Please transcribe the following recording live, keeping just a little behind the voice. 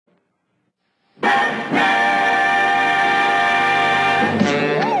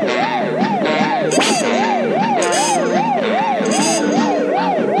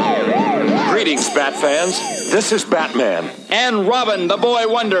fans. This is Batman. And Robin, the Boy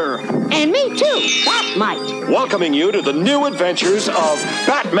Wonder. And me too, Batmite. Welcoming you to the new adventures of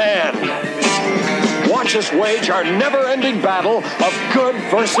Batman. Watch us wage our never-ending battle of good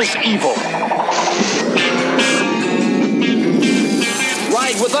versus evil.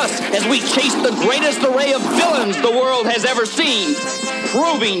 Ride with us as we chase the greatest array of villains the world has ever seen,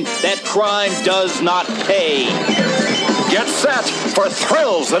 proving that crime does not pay. Get set for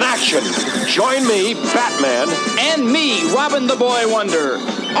thrills and action. Join me, Batman. And me, Robin the Boy Wonder.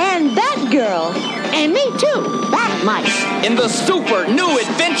 And Batgirl. And me too, Batmite. In the super new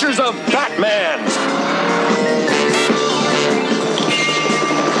adventures of Batman.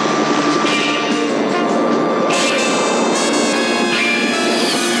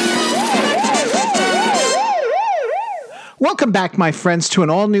 Welcome back, my friends, to an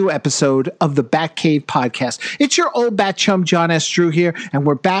all-new episode of the Batcave Podcast. It's your old bat chum, John S. Drew here, and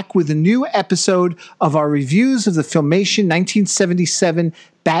we're back with a new episode of our reviews of the Filmation 1977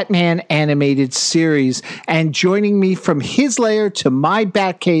 Batman animated series. And joining me from his lair to my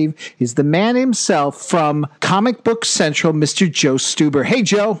Batcave is the man himself from Comic Book Central, Mr. Joe Stuber. Hey,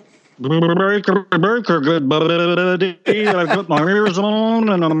 Joe. Breaker, good buddy. I've got my ears on,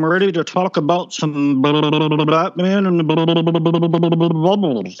 and I'm ready to talk about some Batman and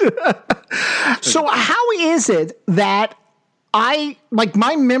bubbles. So how is it that my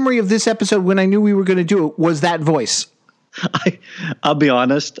memory of this episode when I knew we were going to do it was that voice? I'll be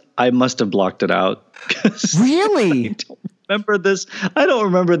honest, I must have blocked it out. Really? I don't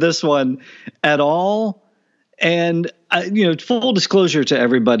remember this one at all. And, full disclosure to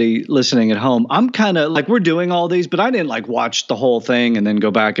everybody listening at home, I'm kind of like, we're doing all these, but I didn't watch the whole thing and then go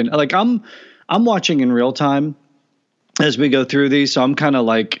back and I'm watching in real time as we go through these. So I'm kind of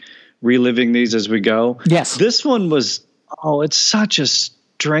reliving these as we go. Yes. This one was, it's such a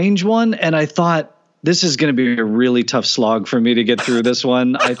strange one. And I thought this is going to be a really tough slog for me to get through this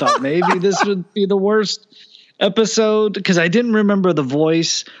one. I thought maybe this would be the worst episode because I didn't remember the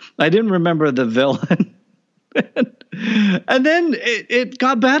voice. I didn't remember the villain. And then it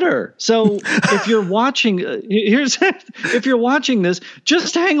got better. So if you're watching, if you're watching this,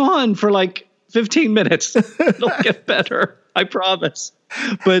 just hang on for 15 minutes. It'll get better. I promise.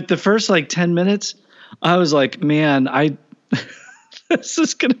 But the first 10 minutes, I was like, man, this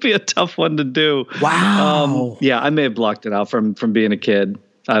is going to be a tough one to do. Wow. I may have blocked it out from being a kid.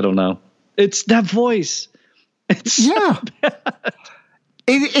 I don't know. It's that voice. It's so bad.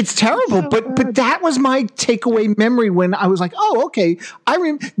 It's terrible, but that was my takeaway memory when I was like, oh, okay,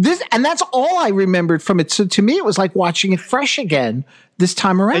 this, and that's all I remembered from it. So to me, it was like watching it fresh again this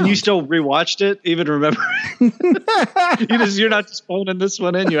time around. And you still rewatched it, even remember? You're not just phoning this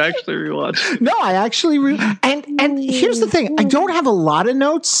one in. You actually rewatched it. No, I actually and here's the thing: I don't have a lot of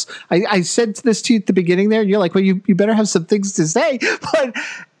notes. I said this to you at the beginning there, and you're like, well, you better have some things to say, but.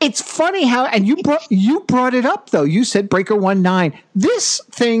 It's funny how, and you brought it up though. You said Breaker 1-9. This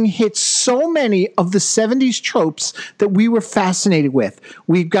thing hits so many of the 70s tropes that we were fascinated with.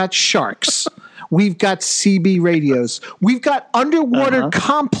 We've got sharks. We've got CB radios. We've got underwater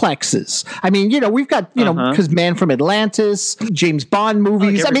complexes. I mean, we've got, because Man from Atlantis, James Bond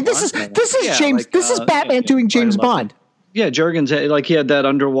movies. I mean, this is James. This is Batman doing James Bond. Yeah, Jurgens, he had that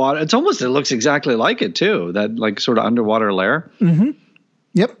underwater. It looks exactly like it too. That sort of underwater lair. Mm-hmm.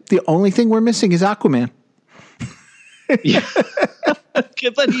 Yep. The only thing we're missing is Aquaman. Yeah.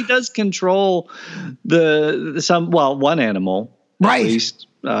 But he does control one animal. Right. At least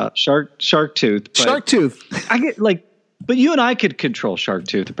shark tooth. Shark tooth. I get but you and I could control Shark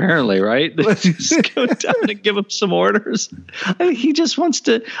Tooth apparently, right? Just go down and give him some orders. He just wants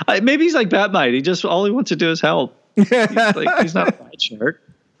to, maybe he's like Batmite. All he wants to do is help. He's not a bad shark.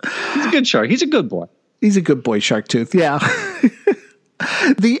 He's a good shark. He's a good boy. He's a good boy, Shark Tooth. Yeah.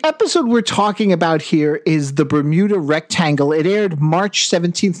 The episode we're talking about here is The Bermuda Rectangle. It aired March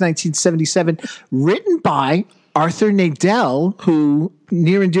 17th, 1977, written by Arthur Nadell, who,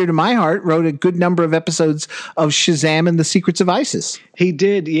 near and dear to my heart, wrote a good number of episodes of Shazam and the Secrets of Isis. He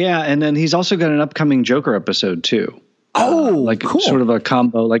did, yeah. And then he's also got an upcoming Joker episode, too. Oh, cool. Sort of a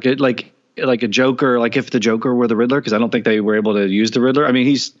combo, like a Joker, if the Joker were the Riddler, because I don't think they were able to use the Riddler. I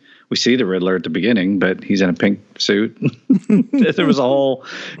mean, we see the Riddler at the beginning, but he's in a pink suit. There was a whole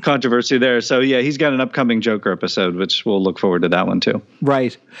controversy there. So, yeah, he's got an upcoming Joker episode, which we'll look forward to that one, too.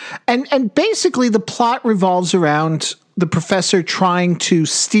 Right. And basically the plot revolves around the professor trying to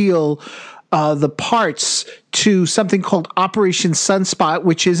steal the parts to something called Operation Sunspot,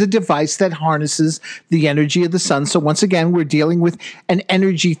 which is a device that harnesses the energy of the sun. So once again, we're dealing with an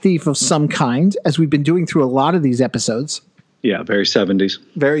energy thief of some kind, as we've been doing through a lot of these episodes. Yeah, very 70s.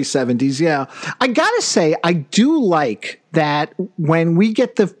 Very 70s, yeah. I gotta say, I do like that when we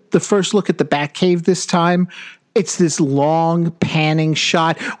get the first look at the Batcave this time, it's this long panning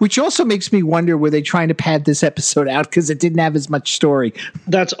shot, which also makes me wonder, were they trying to pad this episode out because it didn't have as much story?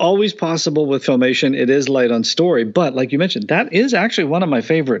 That's always possible with Filmation. It is light on story, but like you mentioned, that is actually one of my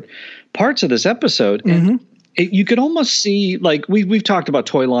favorite parts of this episode. And you could almost see, like we've talked about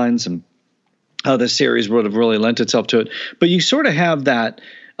toy lines and how this series would have really lent itself to it, but you sort of have that.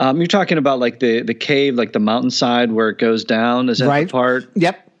 You're talking about like the cave, like the mountainside where it goes down. Is that right. The part?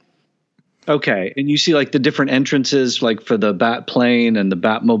 Yep. Okay, and you see like the different entrances, like for the Bat plane and the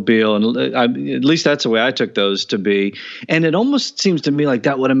Batmobile, and at least that's the way I took those to be. And it almost seems to me like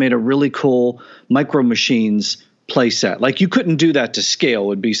that would have made a really cool Micro Machines playset. Like you couldn't do that to scale; it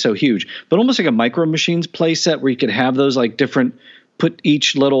would be so huge. But almost like a Micro Machines playset where you could have those like different, put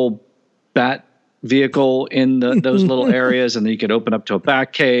each little Bat vehicle in those little areas, and then you could open up to a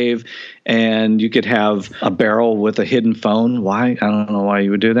bat cave, and you could have a barrel with a hidden phone. Why? I don't know why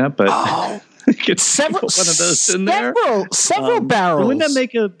you would do that, but you could several put one of those in there. Several barrels. Wouldn't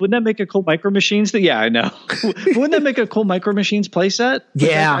that make a cool Micro Machines? Yeah, I know. Wouldn't that make a cool Micro Machines playset?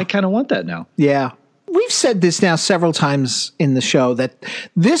 Yeah, I kind of want that now. Yeah. We've said this now several times in the show that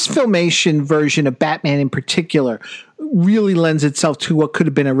this Filmation version of Batman in particular really lends itself to what could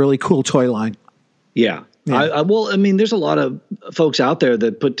have been a really cool toy line. Yeah. Well, I mean, there's a lot of folks out there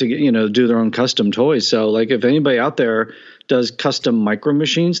that put together, do their own custom toys. So like if anybody out there does custom Micro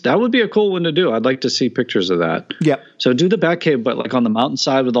Machines, that would be a cool one to do. I'd like to see pictures of that. Yep. So do the Batcave, but like on the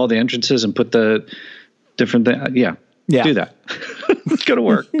mountainside with all the entrances and put the different things. Yeah. Do that. It's going to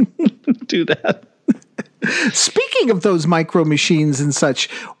work. Do that. Speaking of those Micro Machines and such,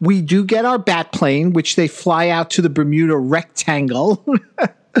 we do get our Bat plane, which they fly out to the Bermuda Rectangle.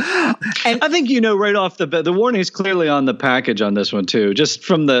 And I think right off the warning is clearly on the package on this one too. Just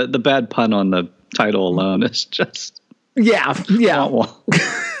from the bad pun on the title alone, it's just yeah.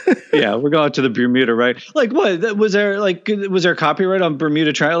 Yeah, we're going to the Bermuda, right? Like, what was there copyright on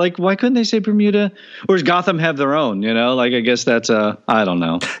Bermuda Triangle? Like, why couldn't they say Bermuda? Or does Gotham have their own? Like I guess that's I don't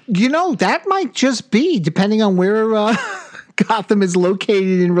know. That might just be depending on where Gotham is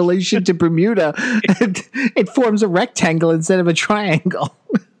located in relation to Bermuda. It forms a rectangle instead of a triangle.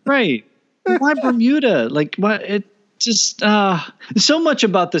 Right. Why Bermuda? Like, what? It just so much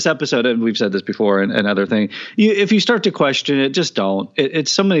about this episode, and we've said this before and other things. If you start to question it, just don't.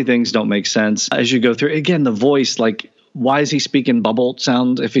 It's so many things don't make sense as you go through. Again, the voice, like, why is he speaking bubble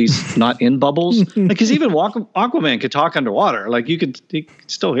sound if he's not in bubbles? Because even Aquaman could talk underwater. Like you could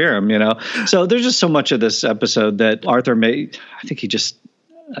still hear him, So there's just so much of this episode that Arthur made. I think he just,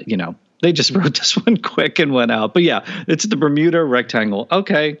 they just wrote this one quick and went out. But yeah, it's the Bermuda Rectangle.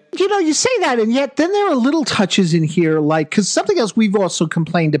 Okay. You say that, and yet then there are little touches in here, like, because something else we've also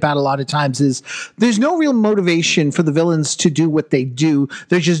complained about a lot of times is there's no real motivation for the villains to do what they do.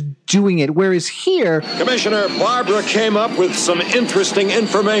 They're just doing it. Whereas here, Commissioner, Barbara came up with some interesting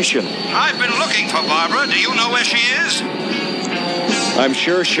information. I've been looking for Barbara. Do you know where she is? I'm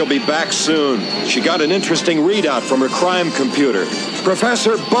sure she'll be back soon. She got an interesting readout from her crime computer.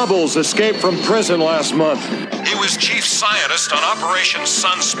 Professor Bubbles escaped from prison last month. He was chief scientist on Operation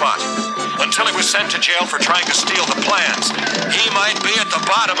Sunspot until he was sent to jail for trying to steal the plans. He might be at the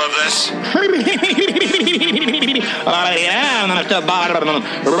bottom of this. I am at the bottom,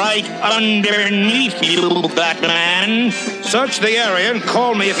 right underneath you, Batman. Search the area and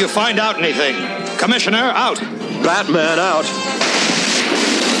call me if you find out anything. Commissioner, out. Batman out.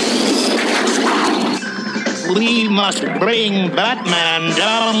 We must bring Batman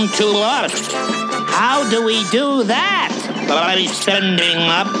down to us. How do we do that? By sending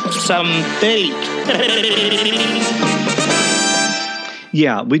up some bait.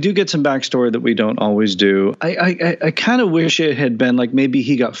 Yeah, we do get some backstory that we don't always do. I kind of wish it had been like maybe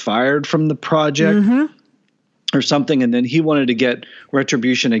he got fired from the project or something, and then he wanted to get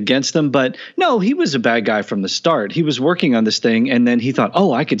retribution against them. But no, he was a bad guy from the start. He was working on this thing, and then he thought,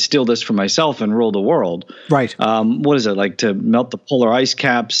 I could steal this for myself and rule the world. Right. What is it, like to melt the polar ice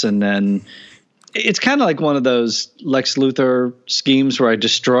caps? And then it's kind of like one of those Lex Luthor schemes where I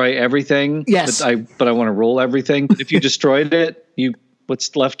destroy everything. Yes. But I want to rule everything. But if you destroyed it,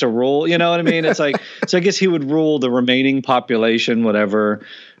 what's left to rule? You know what I mean? It's like, so I guess he would rule the remaining population,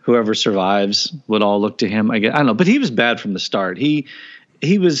 whoever survives would all look to him. I don't know, but he was bad from the start. He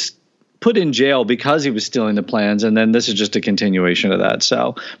was put in jail because he was stealing the plans, and then this is just a continuation of that.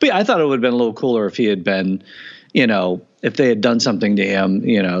 So, but yeah, I thought it would have been a little cooler if he had been, if they had done something to him,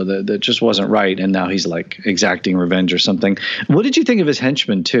 that just wasn't right, and now he's like exacting revenge or something. What did you think of his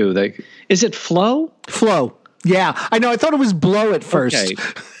henchman too? Like, is it Flo? Flo. Yeah, I know. I thought it was blow at first. Okay.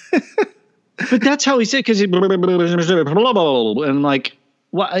 But that's how he said, because he and like,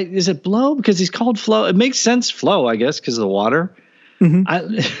 what is it? Blow because he's called Flo. It makes sense, Flo, I guess, because of the water.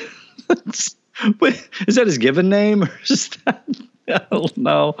 Is that his given name, or is that? I don't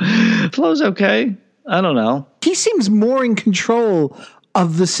know. Flo's okay. I don't know. He seems more in control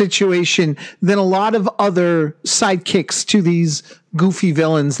of the situation than a lot of other sidekicks to these goofy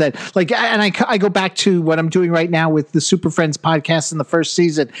villains that like, and I go back to what I'm doing right now with the Super Friends podcast in the first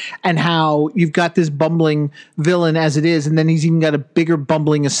season, and how you've got this bumbling villain as it is, and then he's even got a bigger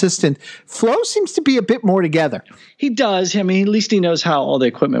bumbling assistant. Flo seems to be a bit more together. He does. I mean, at least he knows how all the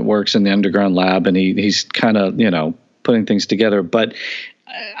equipment works in the underground lab, and he's kind of, putting things together. But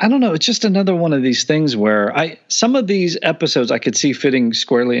I don't know. It's just another one of these things where some of these episodes I could see fitting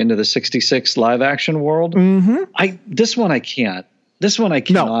squarely into the 66 live action world. This one I can't. This one I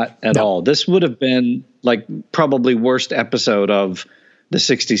cannot at all. This would have been like probably worst episode of the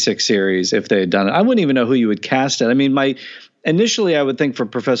 66 series if they had done it. I wouldn't even know who you would cast it. I mean, initially I would think for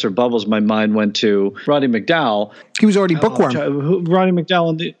Professor Bubbles, my mind went to Roddy McDowall. He was already Bookworm. Roddy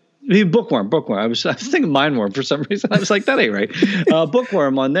McDowall Bookworm. I was thinking Mindworm for some reason. I was like, that ain't right.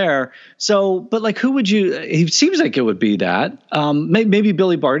 Bookworm on there. So, but like, who would you? He seems like it would be that. Maybe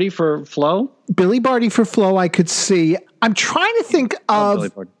Billy Barty for Flo. Billy Barty for Flo, I could see. I'm trying to think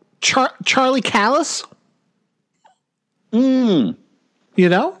of Charlie Callis. Yeah,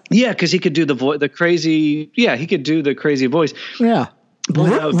 because he could do the crazy. Yeah, he could do the crazy voice. Yeah, boy,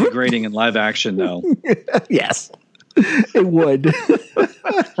 that would be grating in live action, though. Yes, it would.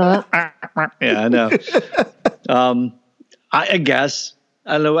 Yeah, I know. I guess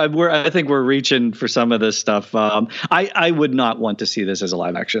I don't know. I think we're reaching for some of this stuff. I would not want to see this as a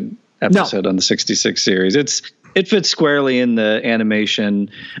live action episode on the 66 series. It fits squarely in the animation,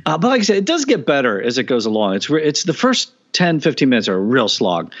 but like I said, it does get better as it goes along. It's the first 10-15 minutes are a real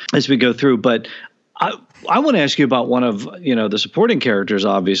slog as we go through, but I want to ask you about one of the supporting characters,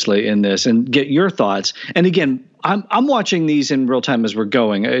 obviously, in this, and get your thoughts. And again, I'm watching these in real time as we're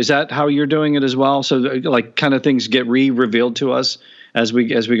going. Is that how you're doing it as well? So like kind of things get revealed to us as we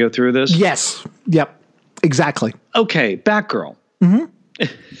go through this? Yes. Yep. Exactly. Okay. Batgirl.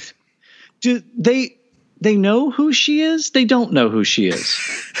 Do they know who she is? They don't know who she is.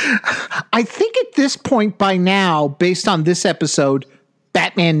 I think at this point by now, based on this episode,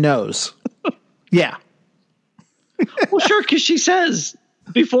 Batman knows. Yeah. Well, sure, because she says,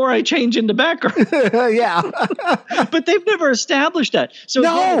 before I change into Batgirl. Yeah. But they've never established that. So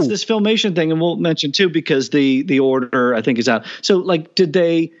again, it's this Filmation thing, and we'll mention too, because the order I think is out. So like,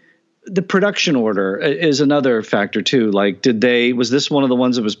 the production order is another factor too. Like, was this one of the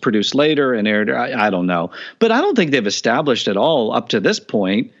ones that was produced later and aired? I don't know. But I don't think they've established at all up to this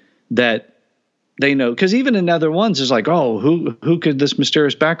point that they know, because even in other ones, it's like, oh, who could this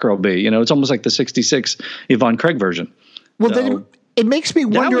mysterious Batgirl be? It's almost like the 66 Yvonne Craig version. Well, then it makes me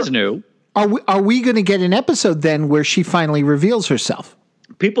wonder. That was new. Are we going to get an episode then where she finally reveals herself?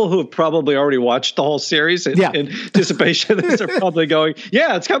 People who have probably already watched the whole series in anticipation of this are probably going,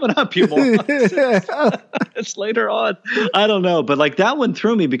 yeah, it's coming up, you morons. It's later on. I don't know. But like, that one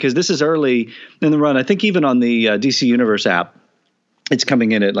threw me because this is early in the run. I think even on the DC Universe app, it's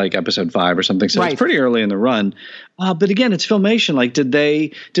coming in at like episode 5 or something. So It's pretty early in the run. But again, it's Filmation. Like, did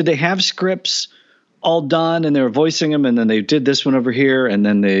they have scripts all done and they were voicing them, and then they did this one over here, and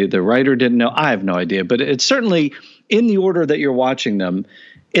then the writer didn't know? I have no idea. But it's certainly in the order that you're watching them,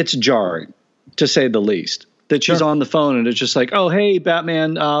 it's jarring, to say the least. That she's on the phone and it's just like, oh, hey,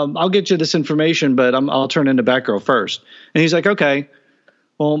 Batman, I'll get you this information, but I'll turn into Batgirl first. And he's like, okay.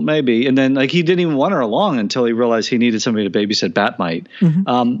 Well, maybe. And then like, he didn't even want her along until he realized he needed somebody to babysit Batmite.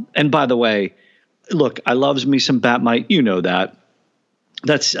 And by the way, look, I loves me some Batmite. You know that.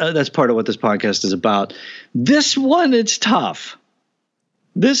 That's part of what this podcast is about. This one, it's tough.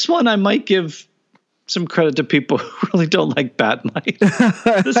 This one, I might give some credit to people who really don't like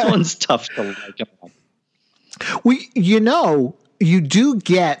Batmite. This one's tough to like. You do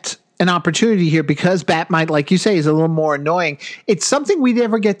get an opportunity here because Batmite, like you say, is a little more annoying. It's something we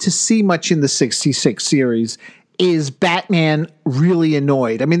never get to see much in the 66 series. Is Batman really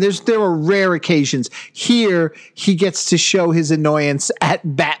annoyed? I mean, there are rare occasions. Here, he gets to show his annoyance at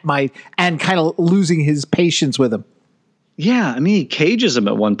Batmite and kind of losing his patience with him. Yeah, I mean, he cages him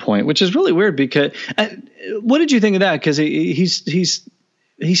at one point, which is really weird. Because what did you think of that? Because he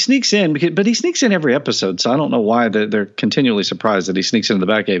sneaks in, but he sneaks in every episode, so I don't know why they're continually surprised that he sneaks into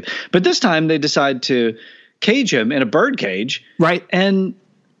the Batcave. But this time they decide to cage him in a bird cage, right?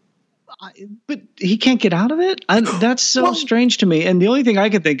 But he can't get out of it. That's so strange to me. And the only thing I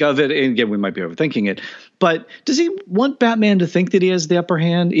can think of it, and again, we might be overthinking it, But does he want Batman to think that he has the upper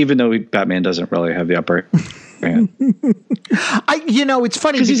hand, even though Batman doesn't really have the upper hand? It's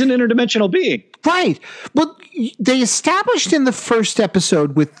funny because he's an interdimensional being, right? But they established in the first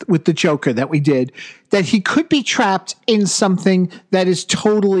episode with the Joker that we did that he could be trapped in something that is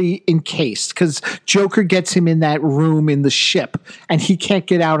totally encased because Joker gets him in that room in the ship and he can't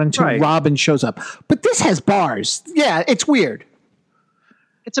get out until Robin shows up. But this has bars. Yeah, it's weird.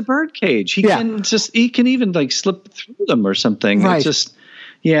 It's a bird cage. He can even like slip through them or something. Right. It's just,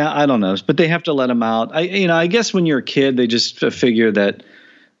 I don't know. But they have to let him out. I guess when you're a kid, they just figure that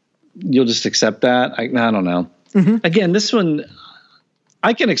you'll just accept that. I don't know. Mm-hmm. Again, this one,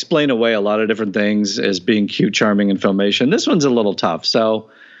 I can explain away a lot of different things as being cute, charming, and Filmation. This one's a little tough.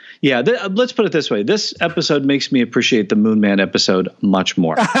 So, let's put it this way. This episode makes me appreciate the Moon Man episode much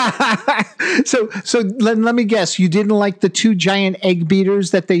more. So let me guess. You didn't like the 2 giant egg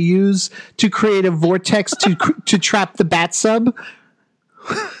beaters that they use to create a vortex to trap the bat sub?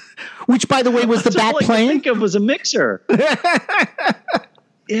 Which, by the way, was the bat plane? All I could think of was a mixer.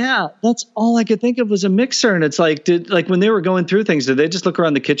 Yeah, that's all I could think of was a mixer. And it's like, when they were going through things, did they just look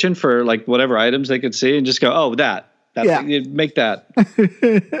around the kitchen for like whatever items they could see and just go, oh, that make that.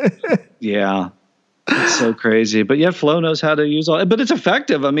 Yeah. It's so crazy. But Flo knows how to use all, but it's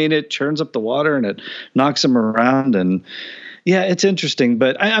effective. I mean, it churns up the water and it knocks them around and it's interesting.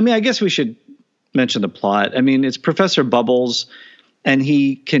 But I guess we should mention the plot. I mean, it's Professor Bubbles and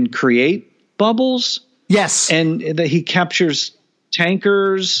he can create bubbles. Yes. And he captures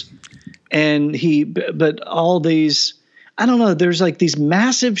tankers but all these, I don't know, there's like these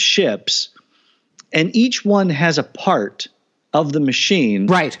massive ships and each one has a part of the machine.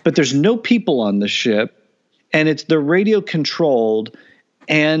 Right. But there's no people on the ship and they're radio controlled.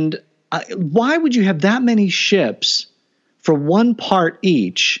 And why would you have that many ships for one part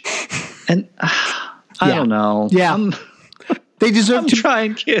each? And I don't know. Yeah. They deserve to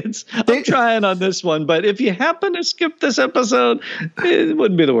trying, kids. I'm trying on this one, but if you happen to skip this episode, it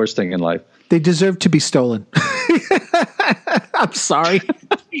wouldn't be the worst thing in life. They deserve to be stolen. I'm sorry.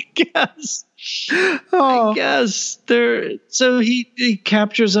 I guess. I guess so he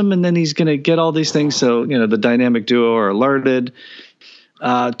captures them and then he's going to get all these things. So, the dynamic duo are alerted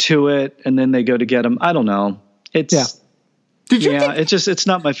to it and then they go to get him. I don't know. It's it's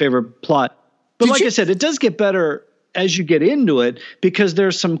not my favorite plot. But I said, it does get better as you get into it because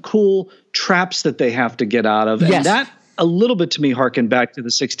there's some cool traps that they have to get out of. Yes. And that a little bit to me harkened back to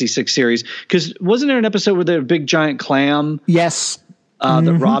the 66 series because wasn't there an episode where there was a big giant clam? Yes.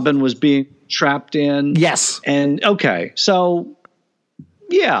 That Robin was being trapped in. Yes. And so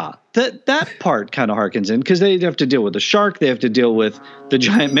that part kind of harkens in because they have to deal with the shark. They have to deal with the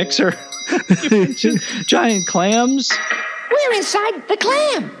giant mixer, giant clams. We're inside the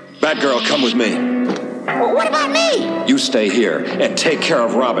clam. Batgirl, come with me. Well, what about me? You stay here and take care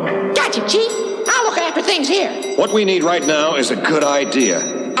of Robin. Gotcha, Chief. I'll look after things here. What we need right now is a good idea.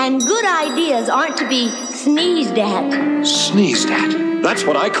 And good ideas aren't to be sneezed at. Sneezed at? That's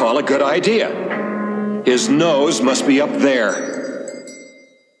what I call a good idea. His nose must be up there.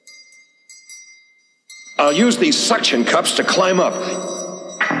 I'll use these suction cups to climb up.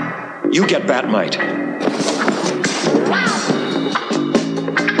 You get Batmite.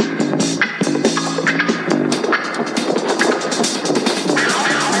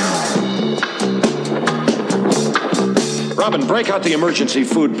 Robin, break out the emergency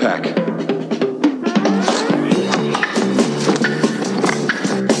food pack.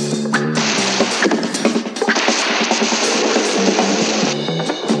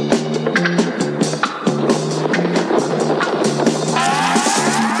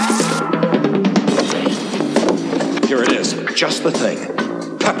 Here it is, just the thing.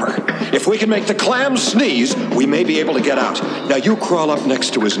 Pepper. If we can make the clams sneeze, we may be able to get out. Now you crawl up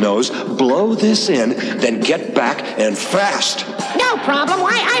next to his nose, blow this in, then get back and fast. No problem.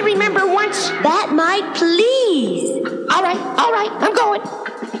 Why, I remember once. Batmite, please. All right, I'm going.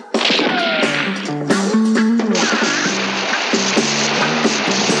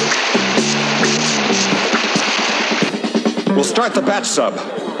 We'll start the bat sub.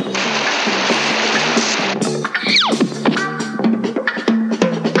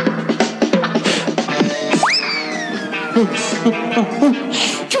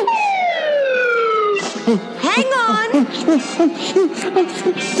 Hang on.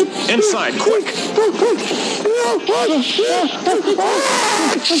 Inside, quick.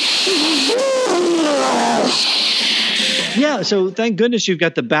 Yeah, so thank goodness you've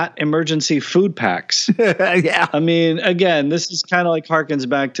got the bat emergency food packs. Yeah. I mean, again, this is kind of like harkens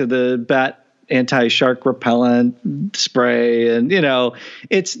back to the bat anti-shark repellent spray. And,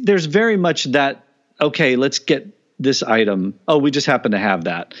 there's very much that okay, let's get this item. Oh, we just happen to have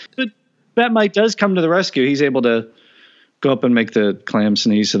that. But Bat-Mite does come to the rescue. He's able to go up and make the clam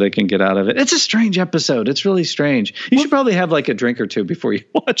sneeze so they can get out of it. It's a strange episode. It's really strange. You should probably have like a drink or two before you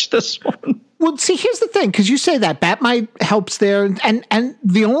watch this one. Well, see, here's the thing, because you say that Bat-Mite helps there, and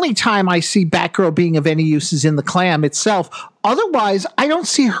the only time I see Batgirl being of any use is in the clam itself. Otherwise, I don't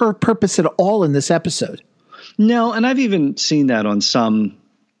see her purpose at all in this episode. No, and I've even seen that on some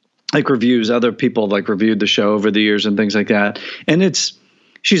like reviews. Other people have like reviewed the show over the years and things like that. And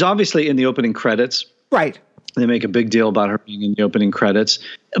she's obviously in the opening credits. Right. They make a big deal about her being in the opening credits.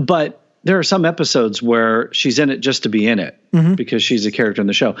 But there are some episodes where she's in it just to be in it because she's a character in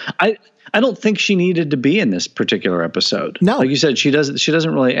the show. I don't think she needed to be in this particular episode. No. Like you said, she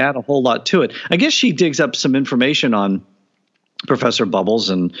doesn't really add a whole lot to it. I guess she digs up some information on Professor Bubbles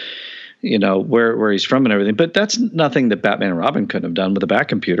and where he's from and everything. But that's nothing that Batman and Robin couldn't have done with a Bat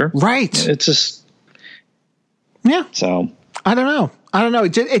computer. Right. It's just So I don't know.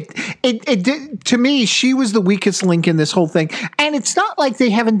 It to me, she was the weakest link in this whole thing. And it's not like they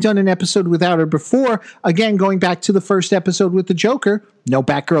haven't done an episode without her before. Again, going back to the first episode with the Joker, no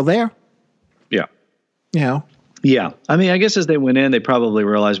Batgirl there. Yeah. Yeah. I mean, I guess as they went in, they probably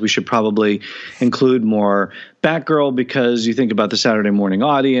realized we should probably include more Batgirl because you think about the Saturday morning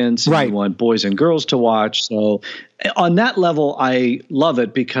audience and you want boys and girls to watch. So on that level, I love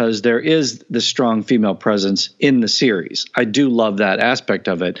it because there is this strong female presence in the series. I do love that aspect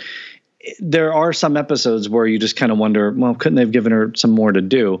of it. There are some episodes where you just kind of wonder, well, couldn't they have given her some more to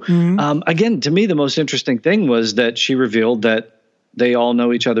do? Again, to me, the most interesting thing was that she revealed that they all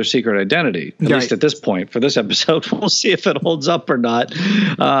know each other's secret identity, at least at this point. For this episode, we'll see if it holds up or not,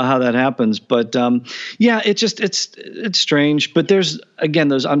 how that happens. But it's strange. But there's, again,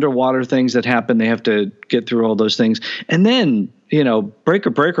 those underwater things that happen. They have to get through all those things. And then, Breaker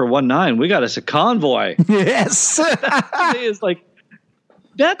 19, we got us a convoy. Yes. It's like,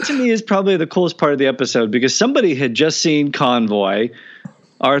 that to me is probably the coolest part of the episode because somebody had just seen Convoy.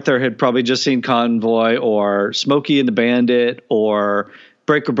 Arthur had probably just seen Convoy or Smokey and the Bandit or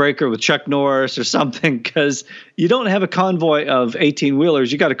Breaker with Chuck Norris or something because you don't have a convoy of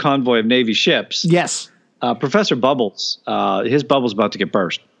 18-wheelers. You got a convoy of Navy ships. Yes. Professor Bubbles, his bubble's about to get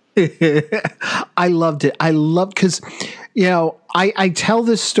burst. I loved it. Because, I tell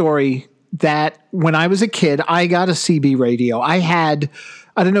this story that when I was a kid, I got a CB radio.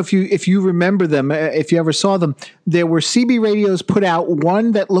 I don't know if you remember them, if you ever saw them. There were CB radios put out,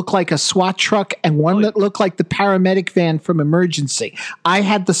 one that looked like a SWAT truck and one that looked like the paramedic van from Emergency. I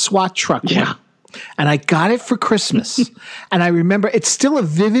had the SWAT truck one, and I got it for Christmas. And I remember it's still a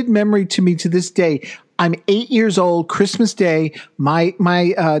vivid memory to me to this day. I'm 8 years old, Christmas Day. My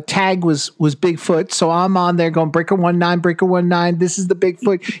tag was Bigfoot, so I'm on there going Breaker 19. This is the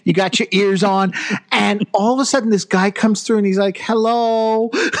Bigfoot. You got your ears on, and all of a sudden this guy comes through and he's like, "Hello."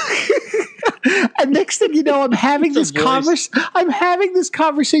 And next thing you know, I'm having this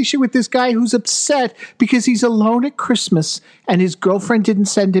conversation with this guy who's upset because he's alone at Christmas and his girlfriend didn't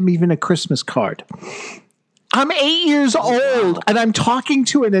send him even a Christmas card. I'm 8 years old and I'm talking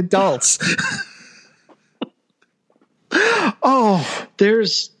to an adult. Oh,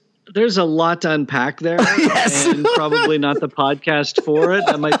 there's a lot to unpack there. Yes. And probably not the podcast for it.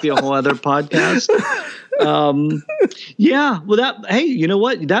 That might be a whole other podcast. Well, hey, you know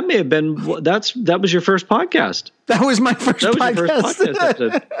what? That may have been that was your first podcast. That was my first podcast. That was your first podcast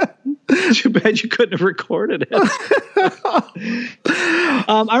episode. Too bad you couldn't have recorded it.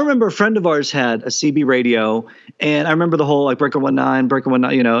 I remember a friend of ours had a CB radio, and I remember the whole like Breaker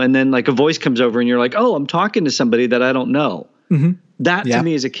 19, and then like a voice comes over, and you're like, "Oh, I'm talking to somebody that I don't know." Mm-hmm. That to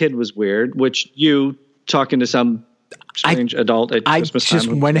me as a kid was weird. Which you talking to some strange adult at Christmas time? I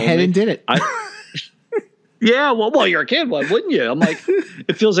just went ahead and did it. Yeah, well, you're a kid, wouldn't you? I'm like,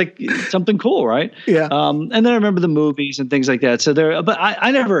 it feels like something cool, right? Yeah. And then I remember the movies and things like that. So but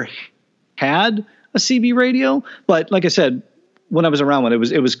I never had a CB radio, but like I said, when I was around one, it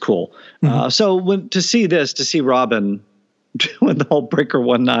was cool. Mm-hmm. So to see Robin doing the whole Breaker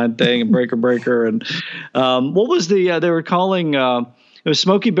 19 thing and Breaker, and what was they were calling? It was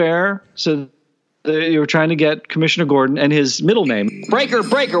Smokey Bear. So you were trying to get Commissioner Gordon and his middle name.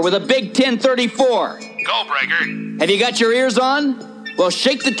 Breaker with a big 1034. Go, Breaker. Have you got your ears on? Well,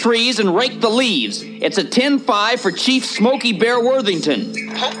 shake the trees and rake the leaves. It's a 10-5 for Chief Smokey Bear Worthington.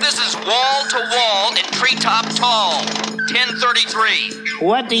 Hope this is wall to wall and treetop tall. 1033.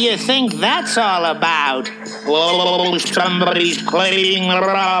 What do you think that's all about? Oh, somebody's playing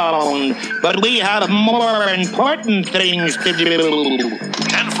around, but we have more important things to do.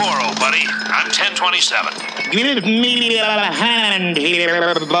 1040. 10-4, old buddy. I'm 10-27. Give me a hand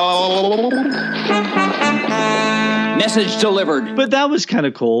here. Message delivered. But that was kind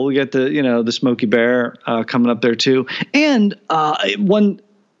of cool. We got the Smokey Bear coming up there too. And one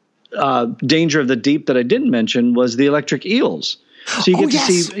danger of the deep that I didn't mention was the electric eels. So you get to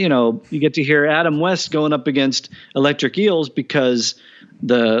see, you get to hear Adam West going up against electric eels because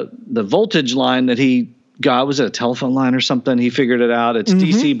the voltage line that he got, was it a telephone line or something? He figured it out. It's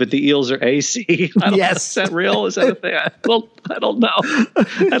DC, but the eels are AC. Is that real? Is that a thing? I don't know.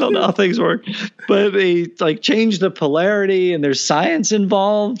 I don't know how things work. But they changed the polarity and there's science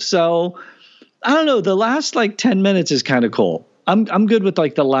involved. So I don't know. The last 10 minutes is kind of cool. I'm good with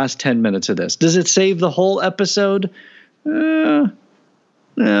the last 10 minutes of this. Does it save the whole episode?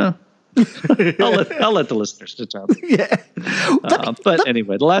 Yeah. I'll let the listeners determine. Yeah. But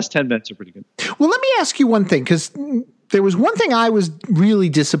anyway, the last 10 minutes are pretty good. Well, let me ask you one thing, because there was one thing I was really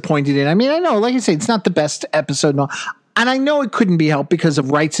disappointed in. I mean, I know, like I say, it's not the best episode and I know it couldn't be helped because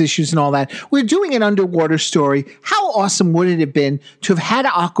of rights issues and all that. We're doing an underwater story. How awesome would it have been to have had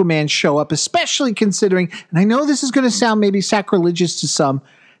Aquaman show up, especially considering, and I know this is going to sound maybe sacrilegious to some,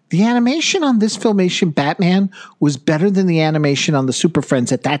 the animation on this Filmation Batman was better than the animation on the Super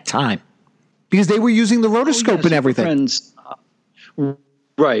Friends at that time because they were using the rotoscope and everything. Friends,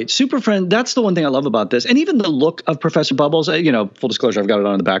 right. Super Friends, that's the one thing I love about this. And even the look of Professor Bubbles, full disclosure, I've got it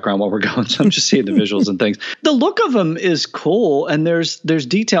on in the background while we're going, so I'm just seeing the visuals and things. The look of him is cool, and there's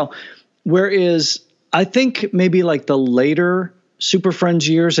detail. Whereas I think maybe the later Super Friends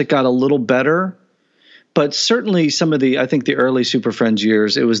years, it got a little better. But certainly some of the early Super Friends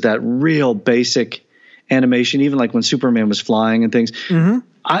years, it was that real basic animation, even when Superman was flying and things. Mm-hmm.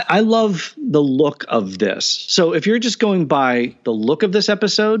 I love the look of this. So if you're just going by the look of this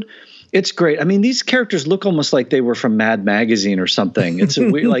episode, it's great. I mean, these characters look almost like they were from Mad Magazine or something. It's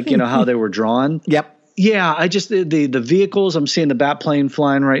weird, how they were drawn. Yep. Yeah, I just the vehicles, I'm seeing the bat plane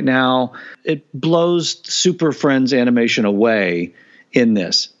flying right now. It blows Super Friends animation away in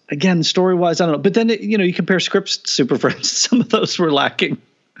this. Again, story-wise, I don't know. But then, you compare scripts to Super Friends. Some of those were lacking.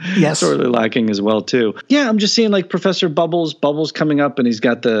 Yes. Sorely lacking as well, too. Yeah, I'm just seeing Professor Bubbles coming up, and he's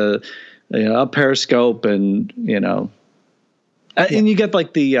got the a periscope and, and you get the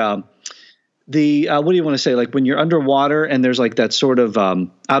what do you want to say? When you're underwater and there's that sort of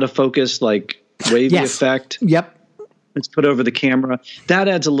out of focus, wavy effect. Yep. It's put over the camera. That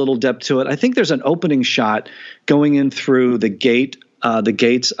adds a little depth to it. I think there's an opening shot going in through the gates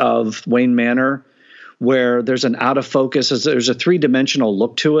of Wayne Manor, where there's an out of focus. There's a 3-dimensional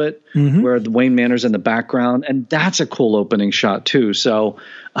look to it, where the Wayne Manor's in the background, and that's a cool opening shot too. So,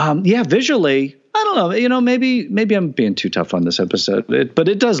 visually, I don't know. Maybe I'm being too tough on this episode, but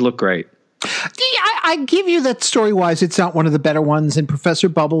it does look great. I give you that story-wise, it's not one of the better ones. And Professor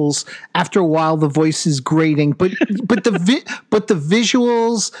Bubbles, after a while, the voice is grating, but the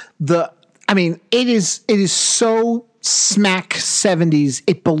visuals, it is so smack 70s.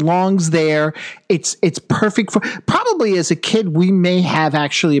 It belongs there. It's perfect for, probably as a kid, we may have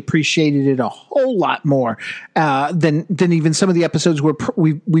actually appreciated it a whole lot more than even some of the episodes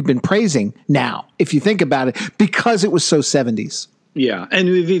we've been praising now, if you think about it, because it was so 70s. Yeah, and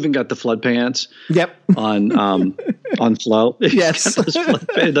we've even got the flood pants. Yep. on Flow. Yes.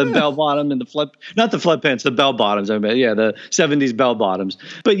 The bell bottom and not the flood pants, the bell bottoms. I mean, yeah, the 70s bell bottoms.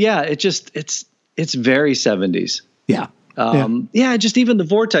 But yeah, it's very 70s. Yeah. Just even the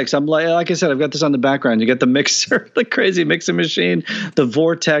vortex. I'm like I said, I've got this on the background. You got the mixer, the crazy mixing machine, the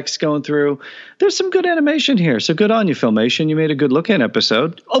vortex going through. There's some good animation here. So good on you, Filmation. You made a good looking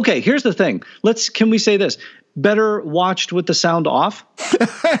episode. Okay, here's the thing. Can we say this? Better watched with the sound off?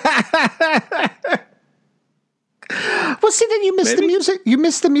 Well, see, then you missed the music. You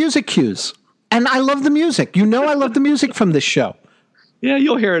missed the music cues. And I love the music. I love the music from this show. Yeah,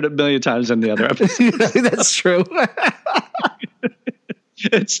 you'll hear it a million times in the other episodes. That's true.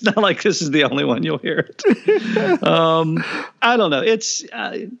 It's not like this is the only one you'll hear it. I don't know.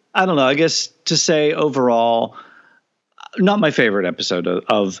 I don't know. I guess to say overall, not my favorite episode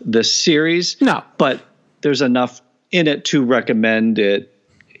of this series. No. But there's enough in it to recommend it.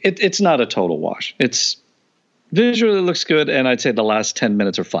 It's not a total wash. It's visually looks good, and I'd say the last 10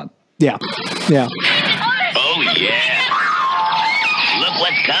 minutes are fun. Yeah. Yeah. Oh, yeah. Look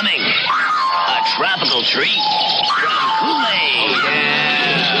what's coming. A tropical treat from Kool-Aid. Oh,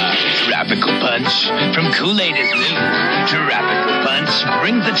 yeah. Tropical Punch from Kool-Aid is new. Tropical Punch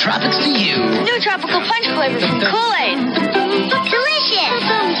brings the tropics to you. New Tropical Punch flavor from Kool-Aid. Delicious.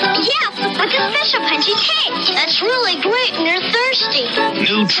 Yeah, like a special punchy taste. That's really great when you're thirsty.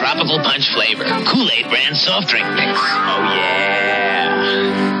 New tropical punch flavor. Kool-Aid brand soft drink mix. Oh,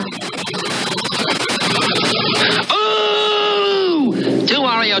 yeah. Ooh! 2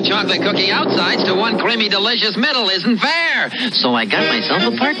 Oreo chocolate cookie outsides to 1 creamy delicious middle isn't fair. So I got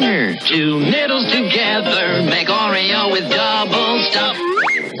myself a partner. 2 middles together make Oreo with double stuff.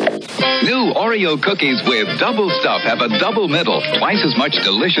 New Oreo cookies with double stuff have a double middle. Twice as much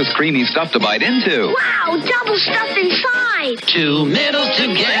delicious creamy stuff to bite into. Wow, double stuff inside. 2 middles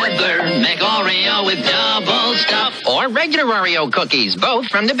together make Oreo with double stuff. Or regular Oreo cookies, both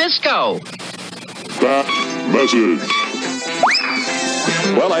from Nabisco. That message.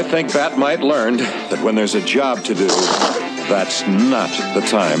 Well, I think Bat might learned that when there's a job to do, that's not the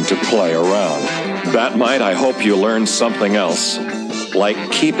time to play around. Bat might, I hope you learned something else.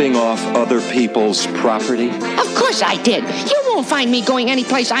 Like keeping off other people's property? Of course I did. You won't find me going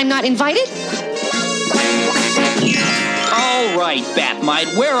anyplace I'm not invited. All right,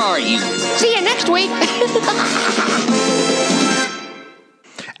 Batmite, where are you? See you next week.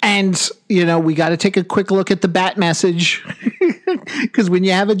 And, you know, we got to take a quick look at the Bat message. Because when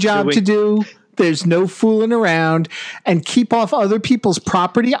you have a job to do, there's no fooling around. And keep off other people's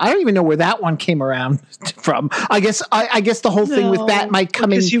property. I don't even know where that one came around from. I guess the whole thing with Bat might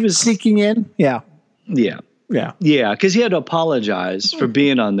come in, he was sneaking in. Yeah. Yeah, because he had to apologize for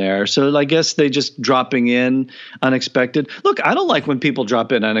being on there. So I guess they just dropping in unexpected. Look, I don't like when people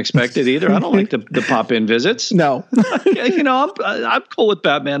drop in unexpected either. I don't like the pop-in visits. No. You know, I'm cool with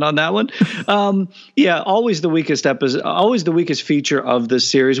Batman on that one. Yeah, always the weakest episode, always the weakest feature of this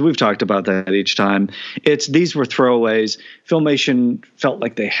series. We've talked about that each time. These were throwaways. Filmation felt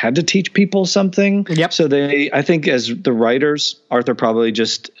like they had to teach people something. Yep. So I think as the writers, Arthur probably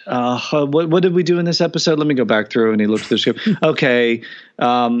just, what did we do in this episode? Let me go back through, and he looked through the script. Okay.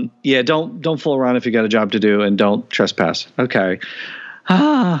 Yeah, don't fool around if you got a job to do, and don't trespass. Okay.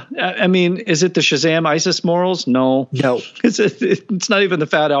 I mean, is it the Shazam ISIS morals? No. It's not even the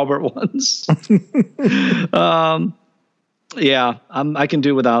Fat Albert ones. Yeah, I can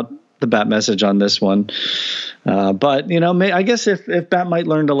do without the Bat message on this one. But, you know, I guess if Bat might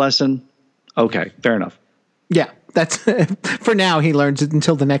learn a lesson, okay, fair enough. Yeah, that's for now. He learns it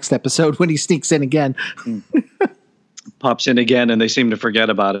until the next episode when he sneaks in again. Pops in again, and they seem to forget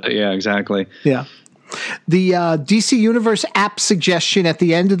about it. Yeah, exactly. Yeah. The DC Universe app suggestion at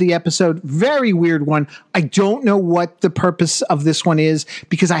the end of the episode, very weird one. I don't know what the purpose of this one is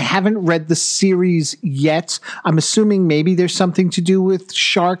because I haven't read the series yet. I'm assuming maybe there's something to do with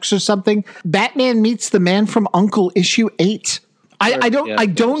sharks or something. Batman meets the Man from U.N.C.L.E. issue 8. I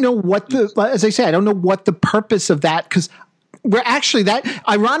don't know what as I say, I don't know what the purpose of that, because we're actually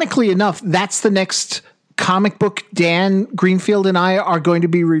ironically enough, that's the next comic book Dan Greenfield and I are going to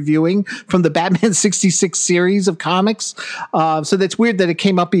be reviewing from the Batman 66 series of comics. So that's weird that it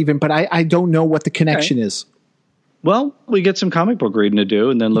came up even, but I don't know what the connection is. Well, we get some comic book reading to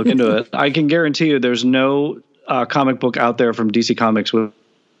do and then look into it. I can guarantee you there's no comic book out there from DC Comics with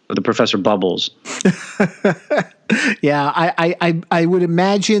the Professor Bubbles. Yeah, I would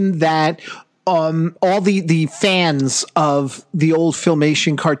imagine that all the fans of the old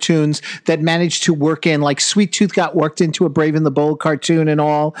Filmation cartoons that managed to work in, like Sweet Tooth got worked into a Brave and the Bold cartoon and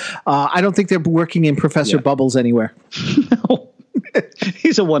all. I don't think they're working in Professor Bubbles anywhere. No.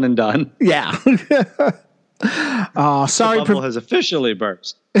 He's a one and done. Yeah. Sorry, the bubble has officially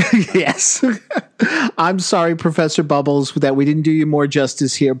burst. Yes. I'm sorry, Professor Bubbles, that we didn't do you more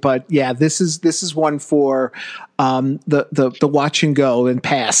justice here, but yeah, this is one for the watch and go and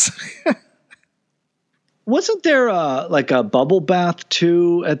pass. Wasn't there like a bubble bath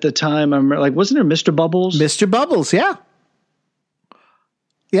too at the time? I remember, like, wasn't there Mr. Bubbles? Mr. Bubbles, yeah.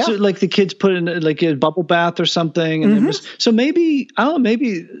 Yeah. So, like, the kids put in like a bubble bath or something. And so maybe, I don't know,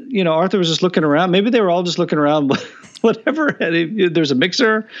 maybe, you know, Arthur was just looking around. Maybe they were all just looking around, whatever. There's a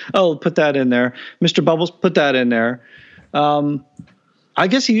mixer. Oh, put that in there. Mr. Bubbles, put that in there. I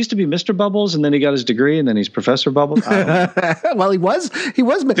guess he used to be Mr. Bubbles, and then he got his degree, and then he's Professor Bubbles. Well, he was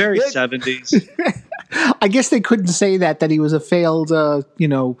very 70s. I guess they couldn't say that he was a failed,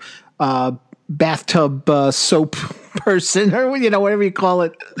 bathtub soap person, or whatever you call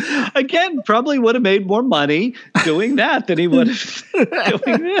it. Again, probably would have made more money doing that than he would have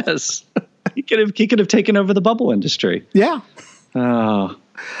doing this. He could have taken over the bubble industry. Yeah. Oh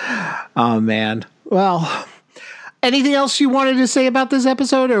man. Well, anything else you wanted to say about this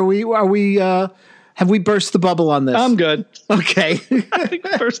episode? Or have we burst the bubble on this? I'm good. Okay. I think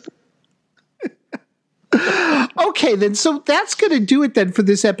we burst. Okay, then. So that's going to do it then for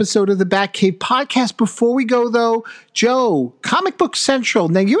this episode of the Batcave podcast. Before we go, though, Joe, Comic Book Central.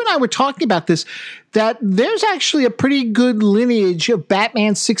 Now, you and I were talking about this, that there's actually a pretty good lineage of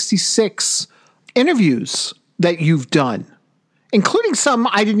Batman 66 interviews that you've done, including some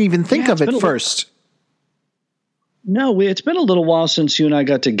I didn't even think of at first. No, it's been a little while since you and I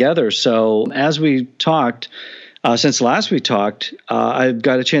got together. So as we talked, since last we talked, I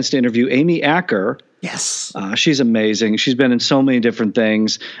got a chance to interview Amy Acker. Yes. She's amazing. She's been in so many different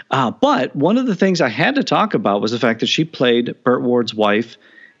things. But one of the things I had to talk about was the fact that she played Burt Ward's wife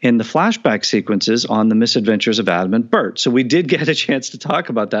in the flashback sequences on The Misadventures of Adam and Bert. So we did get a chance to talk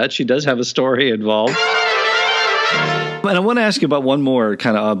about that. She does have a story involved. And I want to ask you about one more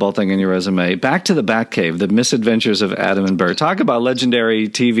kind of oddball thing in your resume. Back to the Batcave, The Misadventures of Adam and Bert. Talk about legendary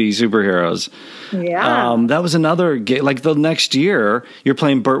TV superheroes. Yeah. That was another, like the next year, you're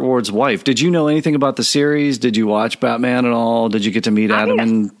playing Burt Ward's wife. Did you know anything about the series? Did you watch Batman at all? Did you get to meet Adam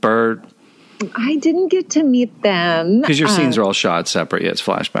and Bert? I didn't get to meet them. Because your scenes are all shot separate. Yeah, it's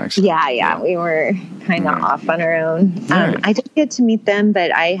flashbacks. Yeah. We were kind of off on our own. I didn't get to meet them,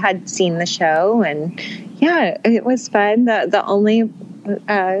 but I had seen the show, and yeah, it was fun. The only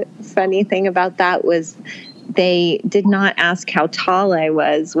funny thing about that was they did not ask how tall I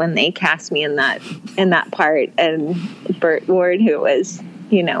was when they cast me in that part, and Burt Ward, who was,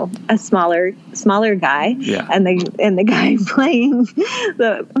 you know, a smaller guy, and the guy playing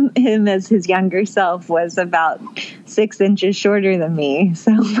him as his younger self was about 6 inches shorter than me.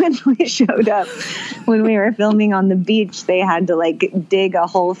 So when we showed up, when we were filming on the beach, they had to like dig a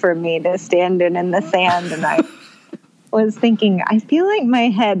hole for me to stand in the sand, and I was thinking, I feel like my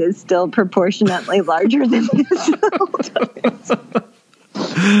head is still proportionately larger than his.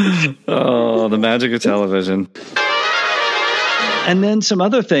 Oh, the magic of television. And then some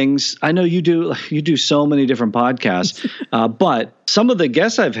other things. I know you do so many different podcasts, but some of the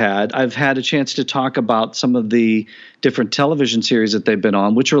guests I've had a chance to talk about some of the different television series that they've been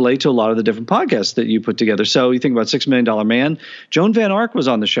on, which relate to a lot of the different podcasts that you put together. So you think about $6 Million Man. Joan Van Ark was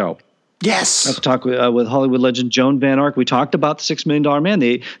on the show. Yes. I've talked with Hollywood legend Joan Van Ark. We talked about the $6 Million Man,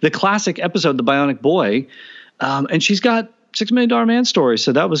 the classic episode, The Bionic Boy. And she's got $6 Million Man stories.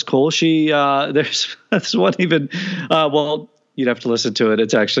 So that was cool. That's one even, you'd have to listen to it.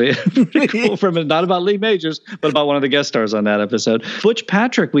 It's actually pretty cool from it. Not about Lee Majors, but about one of the guest stars on that episode. Butch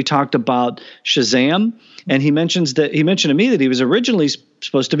Patrick, we talked about Shazam, and he mentioned to me that he was originally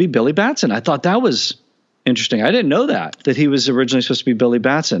supposed to be Billy Batson. I thought that was interesting. I didn't know that he was originally supposed to be Billy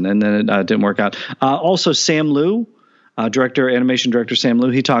Batson, and then it didn't work out. Also, Sam Liu, animation director Sam Liu,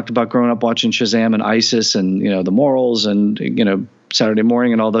 he talked about growing up watching Shazam and ISIS and, you know, the morals and, you know, Saturday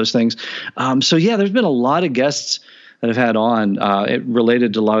Morning and all those things. So yeah, there's been a lot of guests that I've had on it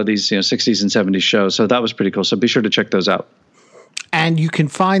related to a lot of these, you know, 60s and 70s shows. So that was pretty cool. So be sure to check those out. And you can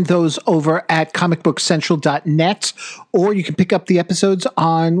find those over at comicbookcentral.net, or you can pick up the episodes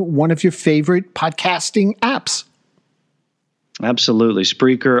on one of your favorite podcasting apps. Absolutely.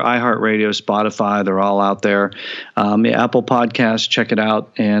 Spreaker, iHeartRadio, Spotify, they're all out there. Apple Podcasts, check it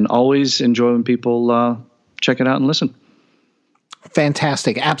out. And always enjoy when people check it out and listen.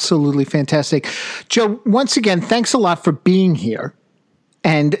 Fantastic. Absolutely fantastic. Joe, once again, thanks a lot for being here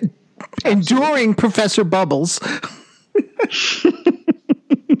and enduring Professor Bubbles.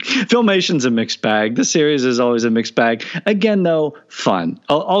 Filmation's a mixed bag. The series is always a mixed bag. Again, though, fun.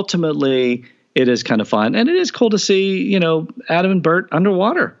 Ultimately, it is kind of fun. And it is cool to see, you know, Adam and Bert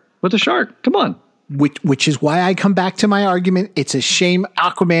underwater with a shark. Come on. Which is why I come back to my argument. It's a shame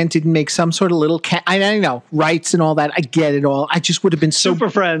Aquaman didn't make some sort of little I know, rights and all that. I get it all. I just would have been Super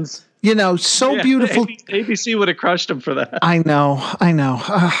Friends. You know, so beautiful. ABC would have crushed him for that. I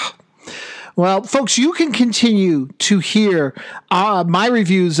know. Well, folks, you can continue to hear my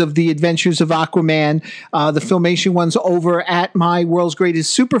reviews of The Adventures of Aquaman, the Filmation ones over at my World's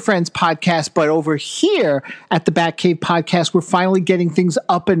Greatest Super Friends podcast. But over here at the Batcave podcast, we're finally getting things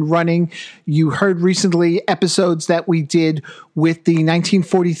up and running. You heard recently episodes that we did with the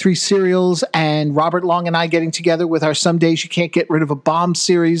 1943 serials, and Robert Long and I getting together with our Some Days You Can't Get Rid of a Bomb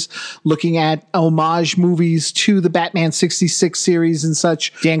series, looking at homage movies to the Batman 66 series and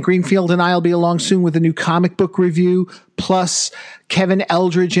such. Dan Greenfield and I will be along soon with a new comic book review. Plus, Kevin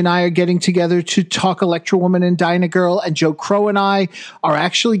Eldridge and I are getting together to talk Electra Woman and Dinah Girl, and Joe Crow and I are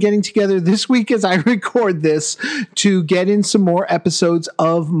actually getting together this week as I record this to get in some more episodes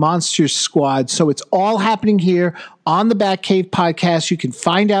of Monster Squad. So it's all happening here on the Batcave Podcast. You can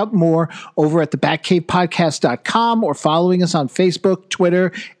find out more over at thebatcavepodcast.com or following us on Facebook,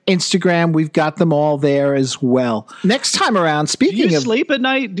 Twitter, Instagram. We've got them all there as well. Next time around, speaking of... Do you sleep at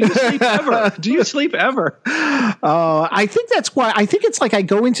night? Do you sleep ever? Do you sleep ever? I think that's why. I think it's like I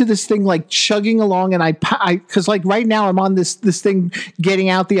go into this thing like chugging along, and I because like right now I'm on this thing getting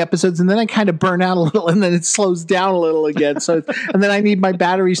out the episodes, and then I kind of burn out a little, and then it slows down a little again. So and then I need my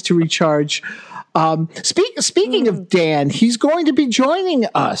batteries to recharge. Speaking of Dan, he's going to be joining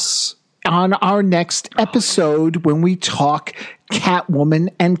us on our next episode when we talk Catwoman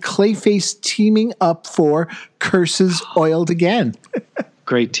and Clayface teaming up for Curses Oiled Again.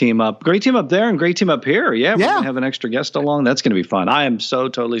 Great team up there and great team up here. Yeah, we're gonna have an extra guest along. That's gonna be fun. I am so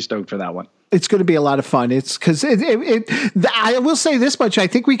totally stoked for that one. It's going to be a lot of fun. It's because I will say this much. I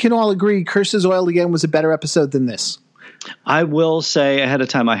think we can all agree Curses Oiled Again was a better episode than this. I will say ahead of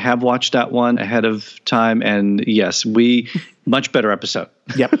time, I have watched that one ahead of time, and yes, much better episode.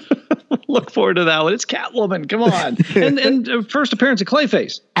 Yep. Look forward to that one. It's Catwoman. Come on. and first appearance of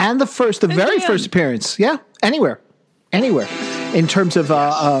Clayface. And the very first appearance. Yeah. Anywhere. In terms of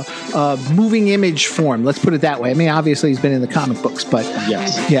moving image form. Let's put it that way. I mean, obviously he's been in the comic books, but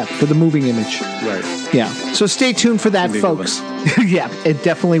yes. Yeah, for the moving image. Right. Yeah. So stay tuned for that, folks. Yeah, it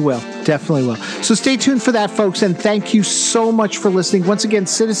definitely will. Definitely will. So stay tuned for that, folks, and thank you so much for listening. Once again,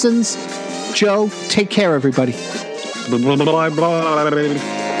 citizens, Joe, take care, everybody. Bye.